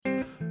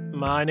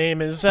My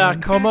name is Zach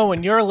Como,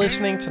 and you're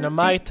listening to the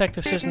My Tech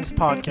Decisions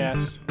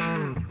podcast.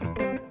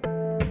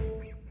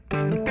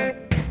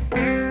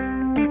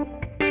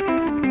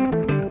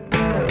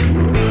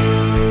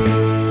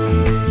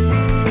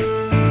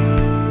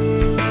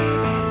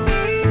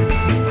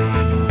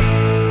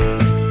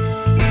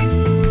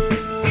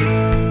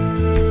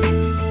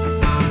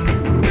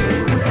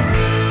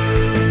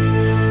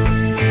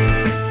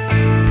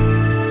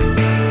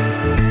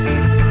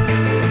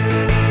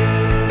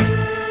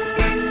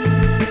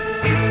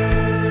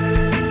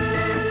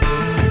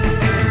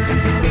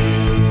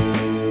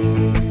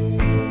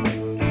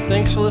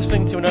 Thanks for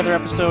listening to another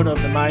episode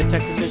of the My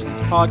Tech Decisions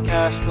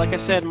podcast. Like I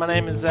said, my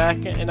name is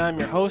Zach, and I'm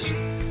your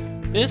host.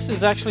 This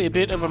is actually a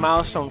bit of a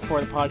milestone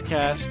for the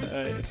podcast.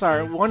 It's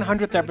our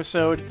 100th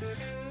episode.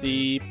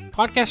 The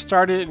podcast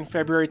started in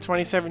February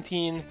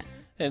 2017, and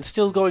it's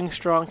still going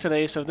strong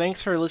today, so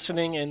thanks for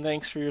listening, and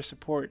thanks for your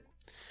support.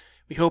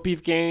 We hope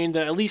you've gained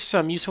at least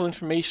some useful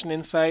information,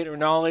 insight, or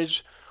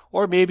knowledge,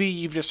 or maybe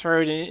you've just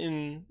heard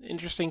an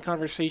interesting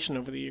conversation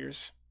over the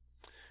years.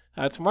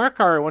 To mark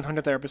our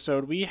 100th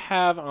episode, we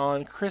have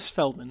on Chris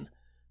Feldman,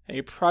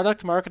 a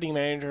product marketing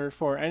manager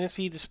for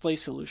NEC Display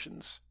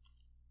Solutions.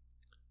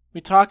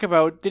 We talk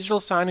about digital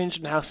signage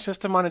and how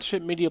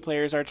system-on-a-chip media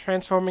players are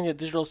transforming the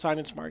digital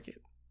signage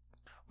market.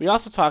 We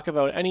also talk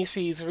about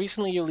NEC's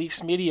recently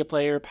released media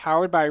player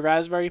powered by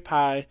Raspberry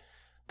Pi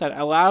that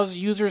allows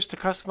users to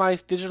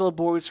customize digital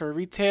boards for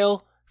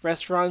retail,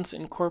 restaurants,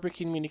 and corporate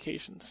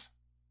communications.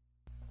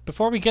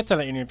 Before we get to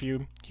the interview,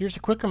 here's a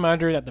quick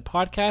reminder that the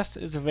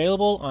podcast is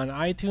available on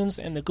iTunes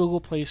and the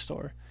Google Play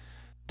Store.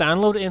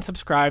 Download and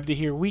subscribe to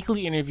hear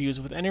weekly interviews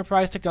with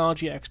enterprise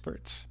technology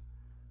experts.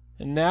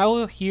 And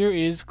now, here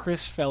is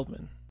Chris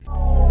Feldman.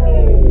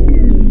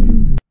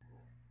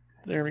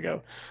 There we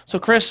go. So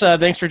Chris,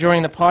 thanks for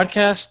joining the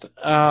podcast.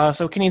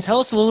 So can you tell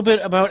us a little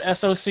bit about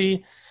SOC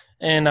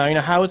and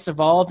how it's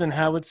evolved and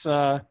how it's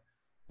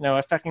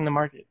affecting the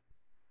market?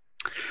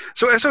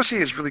 So SOC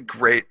is really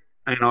great.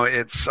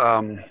 It's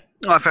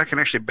if I can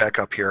actually back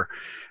up here.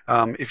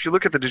 If you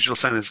look at the digital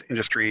signage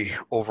industry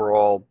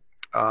overall,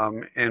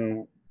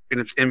 in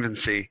its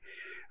infancy,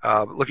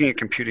 looking at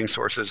computing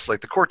sources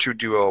like the Core 2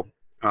 Duo,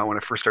 when I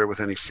first started with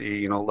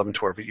NEC, 11,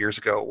 12 years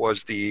ago,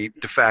 was the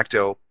de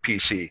facto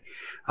PC.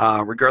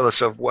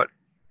 Regardless of what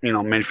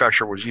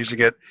manufacturer was using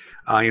it,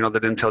 the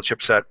Intel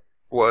chipset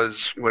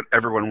was what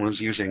everyone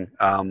was using,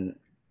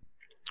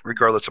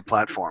 regardless of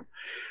platform.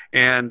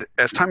 And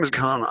as time has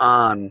gone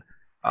on,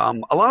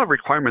 a lot of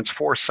requirements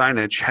for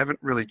signage haven't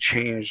really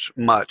changed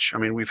much. I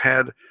mean, we've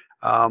had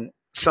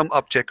some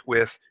uptick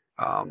with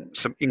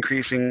some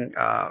increasing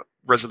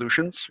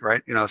resolutions,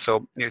 right?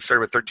 So it started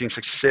with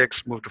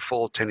 1366, moved to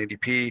full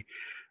 1080p,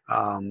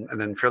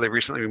 and then fairly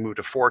recently we moved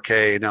to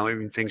 4K. Now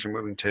even things are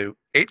moving to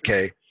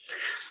 8K.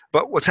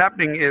 But what's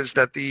happening is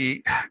that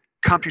the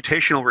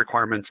computational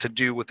requirements to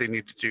do what they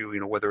need to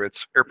do, whether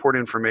it's airport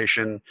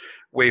information,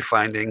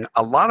 wayfinding,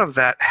 a lot of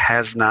that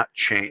has not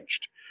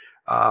changed.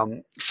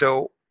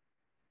 So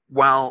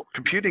while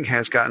computing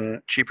has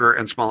gotten cheaper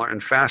and smaller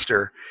and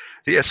faster,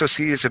 the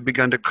SoCs have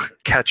begun to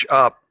catch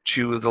up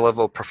to the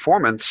level of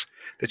performance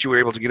that you were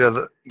able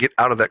to get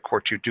out of that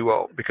Core 2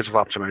 Duo because of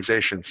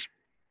optimizations.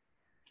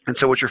 And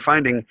so what you're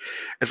finding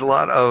is a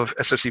lot of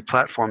SoC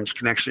platforms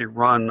can actually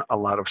run a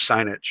lot of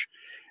signage.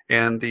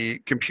 And the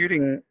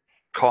computing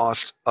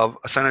cost of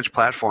a signage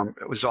platform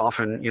was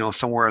often,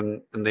 somewhere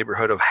in the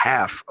neighborhood of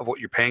half of what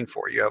you're paying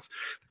for. You have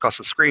the cost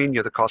of the screen, you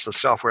have the cost of the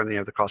software, and then you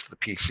have the cost of the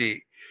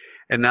PC.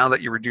 And now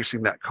that you're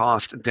reducing that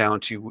cost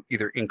down to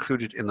either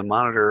included in the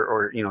monitor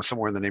or,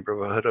 somewhere in the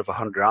neighborhood of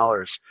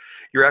 $100,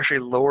 you're actually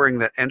lowering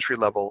that entry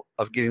level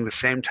of getting the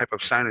same type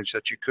of signage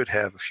that you could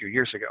have a few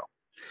years ago.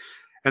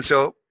 And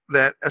so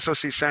that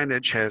SoC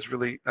signage has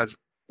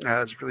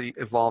really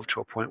evolved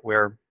to a point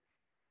where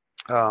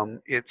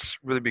it's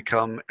really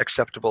become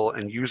acceptable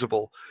and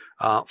usable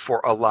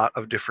for a lot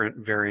of different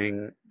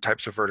varying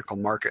types of vertical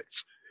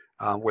markets,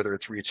 whether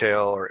it's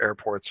retail or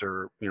airports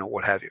or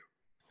what have you.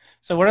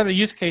 So what are the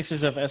use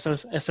cases of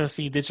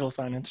SoC digital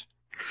signage?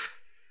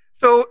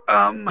 So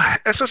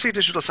SoC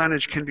digital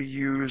signage can be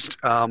used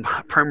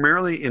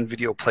primarily in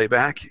video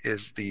playback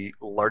is the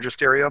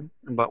largest area,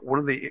 but one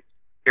of the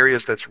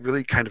areas that's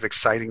really kind of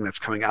exciting that's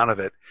coming out of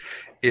it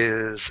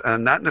is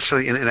not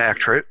necessarily in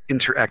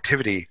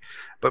interactivity,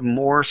 but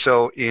more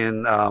so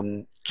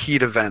in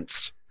keyed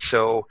events.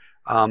 So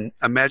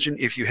imagine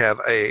if you have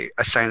a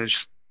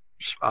signage,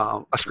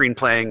 a screen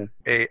playing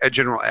a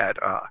general ad.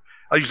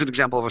 I'll use an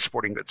example of a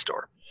sporting goods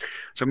store.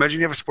 So imagine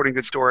you have a sporting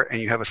goods store and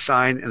you have a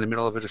sign in the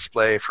middle of a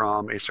display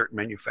from a certain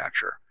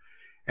manufacturer.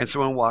 And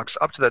someone walks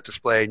up to that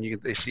display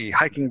and they see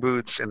hiking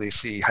boots and they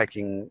see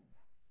hiking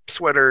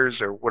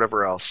sweaters or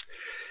whatever else.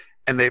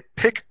 And they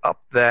pick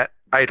up that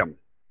item.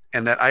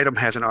 And that item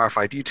has an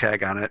RFID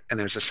tag on it and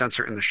there's a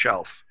sensor in the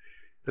shelf.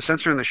 The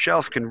sensor in the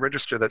shelf can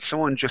register that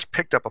someone just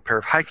picked up a pair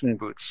of hiking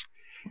boots.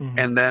 Mm-hmm.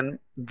 And then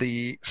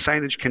the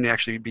signage can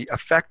actually be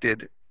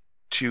affected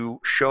to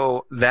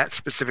show that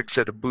specific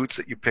set of boots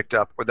that you picked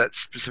up or that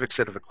specific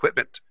set of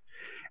equipment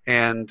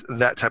and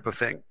that type of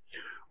thing.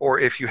 or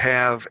if you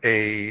have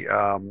a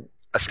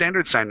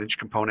standard signage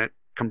component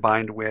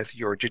combined with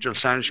your digital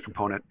signage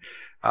component,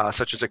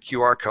 such as a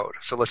QR code.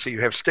 So let's say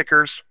you have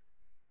stickers.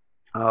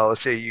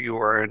 Let's say you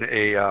are in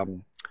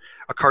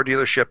a car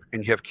dealership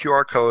and you have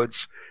QR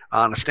codes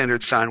on a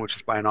standard sign, which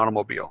is by an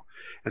automobile.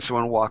 And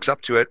someone walks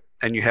up to it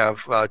and you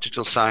have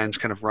digital signs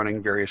kind of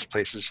running various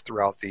places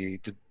throughout the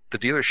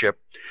dealership.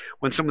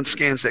 When someone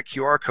scans that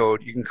QR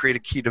code, you can create a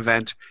keyed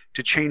event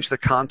to change the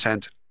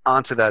content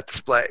onto that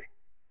display.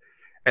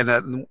 And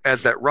that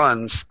as that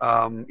runs,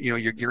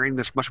 you're gearing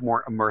this much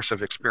more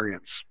immersive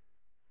experience.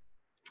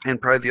 And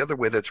probably the other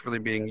way that's really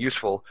being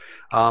useful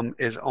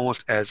is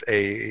almost as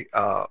a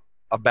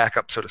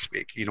backup, so to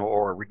speak,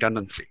 or a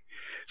redundancy.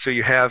 So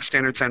you have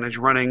standard signage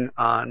running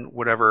on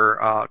whatever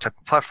type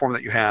of platform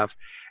that you have,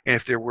 and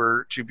if there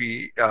were to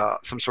be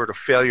some sort of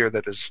failure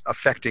that is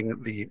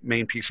affecting the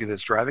main PC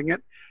that's driving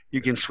it,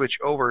 you can switch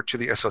over to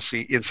the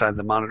SoC inside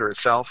the monitor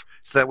itself,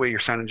 so that way your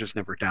signage is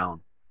never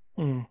down.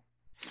 Mm.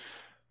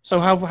 So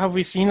have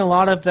we seen a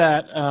lot of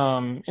that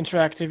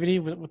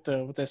interactivity with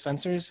the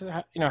sensors?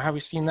 Have we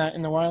seen that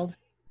in the wild,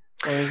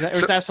 or is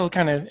that still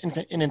kind of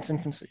in its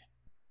infancy?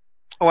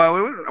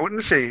 Well, I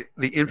wouldn't say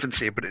the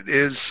infancy, but it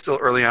is still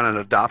early on in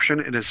adoption.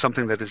 It is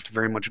something that is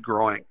very much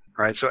growing,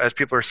 right? So as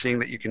people are seeing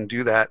that you can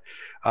do that,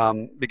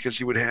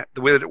 because you would have,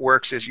 the way that it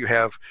works is you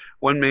have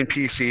one main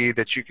PC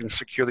that you can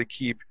securely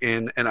keep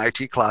in an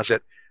IT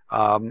closet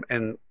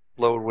and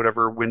load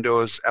whatever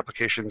Windows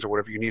applications or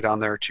whatever you need on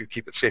there to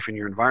keep it safe in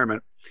your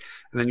environment.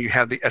 And then you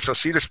have the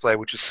SoC display,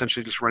 which is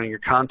essentially just running your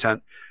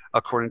content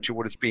according to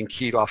what is being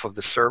keyed off of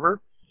the server.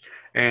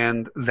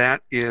 And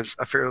that is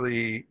a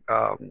fairly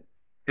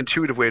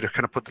intuitive way to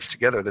kind of put this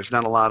together. There's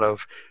not a lot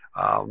of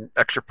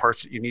extra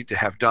parts that you need to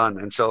have done.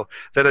 And so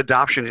that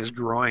adoption is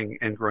growing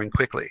and growing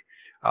quickly.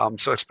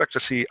 So expect to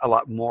see a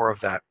lot more of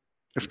that,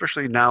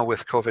 especially now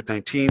with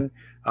COVID-19,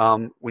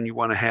 when you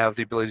want to have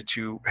the ability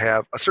to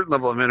have a certain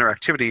level of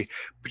interactivity,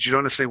 but you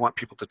don't necessarily want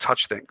people to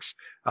touch things.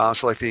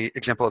 So like the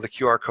example of the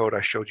QR code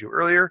I showed you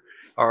earlier,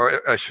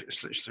 or I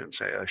shouldn't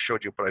say I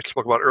showed you, but I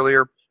spoke about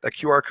earlier, that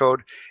QR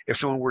code, if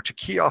someone were to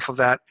key off of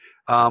that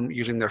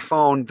using their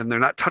phone, then they're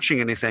not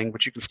touching anything,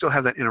 but you can still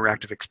have that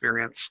interactive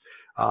experience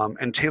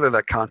and tailor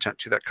that content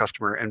to that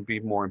customer and be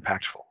more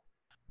impactful.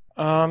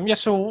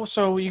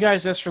 So you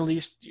guys just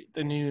released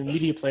the new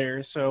media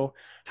player. So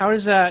how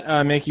does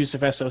that make use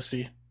of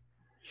SoC?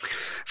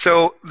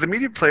 So the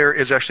media player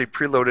is actually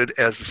preloaded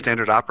as the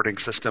standard operating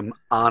system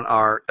on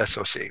our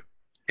SoC.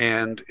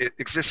 And it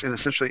exists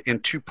essentially in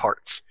two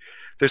parts.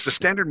 There's the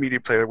standard media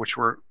player, which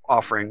we're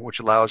offering, which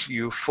allows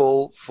you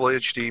full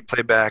HD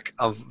playback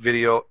of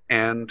video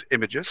and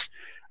images.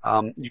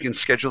 You can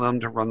schedule them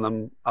to run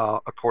them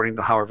according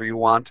to however you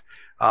want.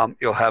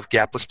 You'll have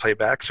gapless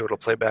playback, so it'll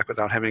play back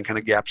without having kind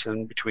of gaps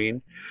in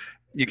between.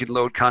 You can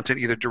load content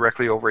either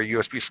directly over a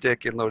USB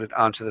stick and load it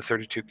onto the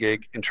 32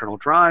 gig internal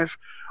drive,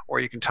 or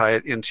you can tie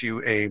it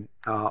into a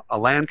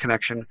LAN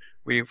connection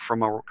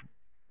from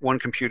one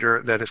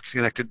computer that is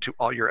connected to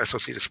all your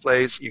SoC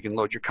displays. You can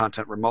load your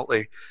content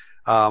remotely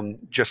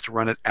just to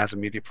run it as a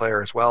media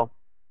player as well.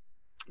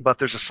 But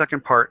there's a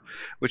second part,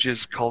 which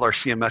is called our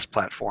CMS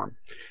platform.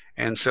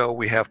 And so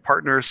we have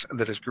partners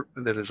that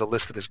is a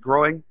list that is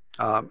growing.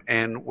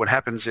 And what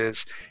happens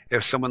is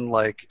if someone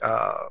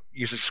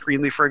uses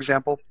Screenly, for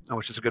example,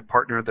 which is a good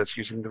partner that's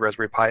using the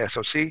Raspberry Pi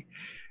SoC,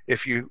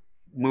 if you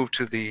move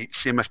to the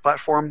CMS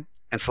platform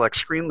and select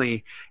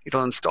Screenly,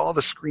 it'll install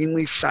the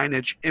Screenly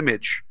signage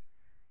image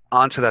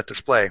onto that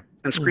display.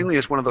 And Screenly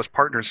is one of those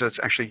partners that's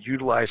actually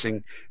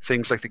utilizing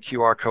things like the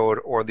QR code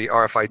or the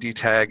RFID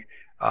tag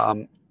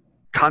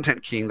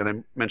content keying that I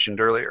mentioned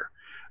earlier.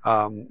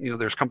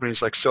 There's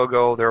companies like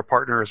Sogo, they're a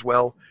partner as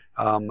well.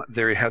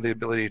 They have the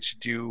ability to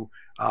do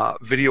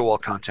video wall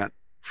content,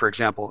 for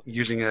example,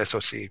 using an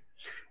SoC.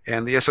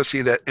 And the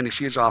SoC that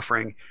NEC is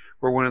offering,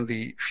 we're one of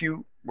the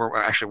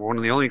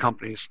only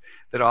companies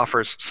that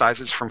offers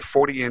sizes from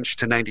 40-inch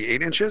to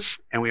 98 inches,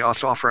 and we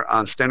also offer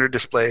on standard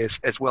displays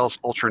as well as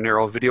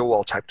ultra-narrow video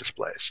wall type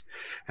displays.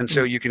 And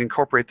so you can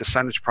incorporate the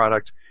signage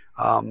product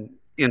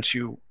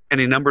into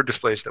any number of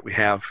displays that we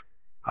have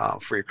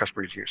for your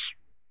customers' use.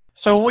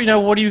 So,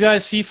 what do you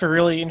guys see for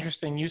really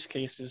interesting use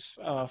cases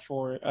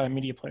for a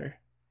media player?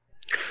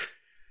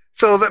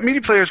 So that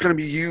media player is going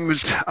to be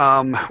used, it's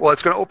going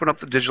to open up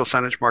the digital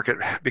signage market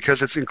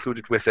because it's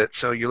included with it.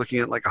 So you're looking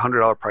at like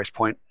 $100 price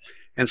point.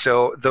 And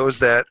so those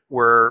that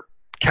were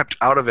kept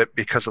out of it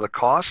because of the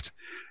cost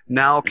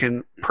now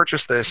can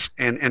purchase this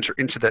and enter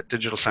into that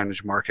digital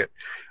signage market.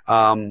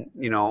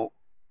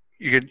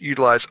 You could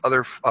utilize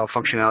other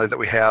functionality that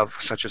we have,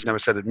 such as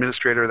Neverset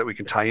Administrator, that we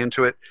can tie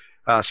into it.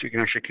 So you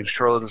can actually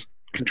control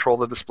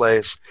the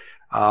displays,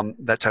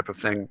 that type of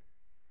thing.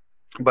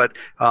 But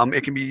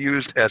it can be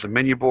used as a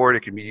menu board. It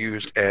can be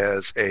used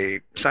as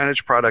a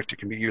signage product. It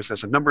can be used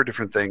as a number of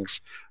different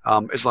things,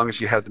 as long as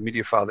you have the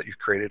media file that you've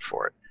created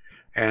for it.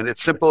 And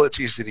it's simple. It's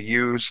easy to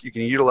use. You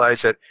can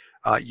utilize it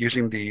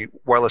using the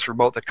wireless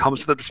remote that comes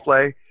with the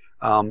display.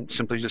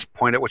 Simply just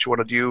point at what you want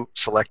to do,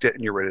 select it,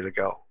 and you're ready to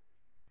go.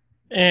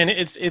 And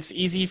it's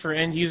easy for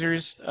end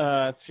users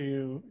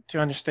to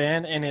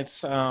understand, and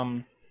it's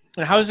and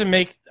how does it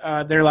make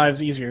their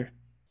lives easier?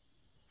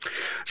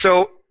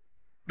 So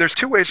there's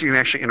two ways you can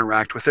actually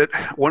interact with it.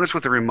 One is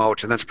with the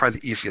remote, and that's probably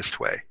the easiest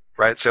way,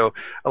 right? So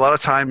a lot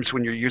of times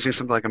when you're using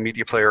something like a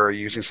media player or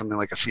using something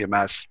like a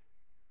CMS,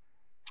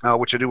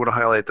 which I do want to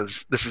highlight,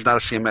 this is not a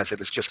CMS, it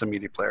is just a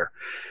media player.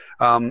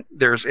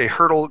 There's a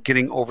hurdle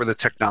getting over the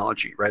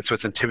technology, right? So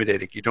it's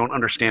intimidating. You don't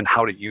understand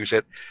how to use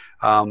it.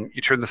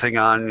 You turn the thing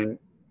on and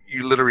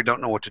you literally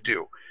don't know what to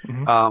do.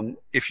 Mm-hmm.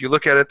 If you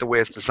look at it the way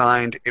it's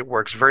designed, it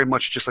works very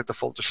much just like the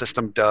folder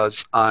system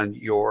does on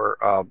your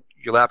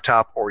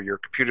laptop or your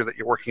computer that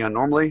you're working on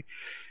normally.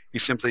 You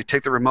simply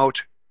take the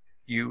remote,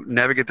 you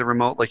navigate the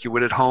remote like you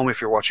would at home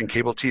if you're watching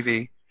cable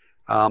TV.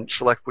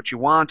 Select what you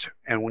want,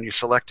 and when you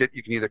select it,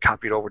 you can either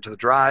copy it over to the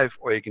drive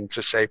or you can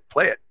just say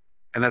play it,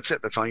 and that's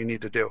it. That's all you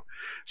need to do.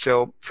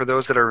 So for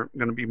those that are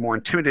going to be more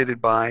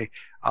intimidated by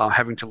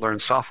having to learn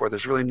software,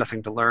 there's really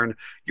nothing to learn.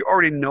 You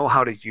already know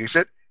how to use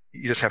it.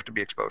 You just have to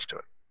be exposed to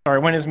it. All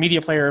right, when is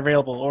Media Player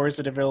available, or is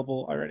it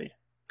available already?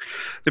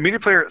 The Media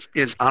Player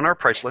is on our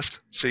price list,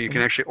 so you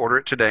can actually order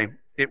it today.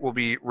 It will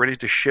be ready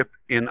to ship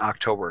in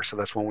October, so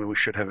that's when we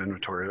should have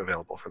inventory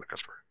available for the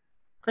customer.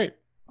 Great.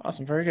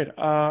 Awesome. Very good.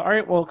 All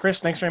right. Well, Chris,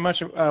 thanks very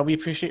much. We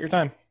appreciate your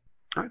time.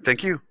 All right.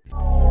 Thank you.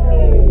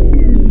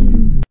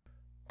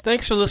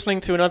 Thanks for listening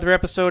to another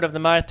episode of the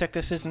My Tech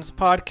Decisions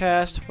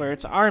podcast, where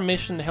it's our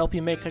mission to help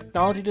you make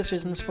technology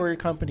decisions for your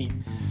company.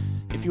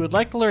 If you would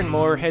like to learn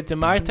more, head to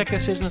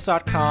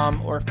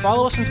mytechdecisions.com or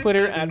follow us on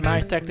Twitter at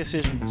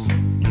mytechdecisions.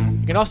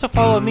 You can also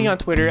follow me on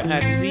Twitter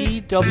at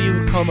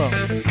ZWComo.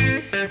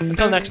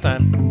 Until next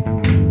time.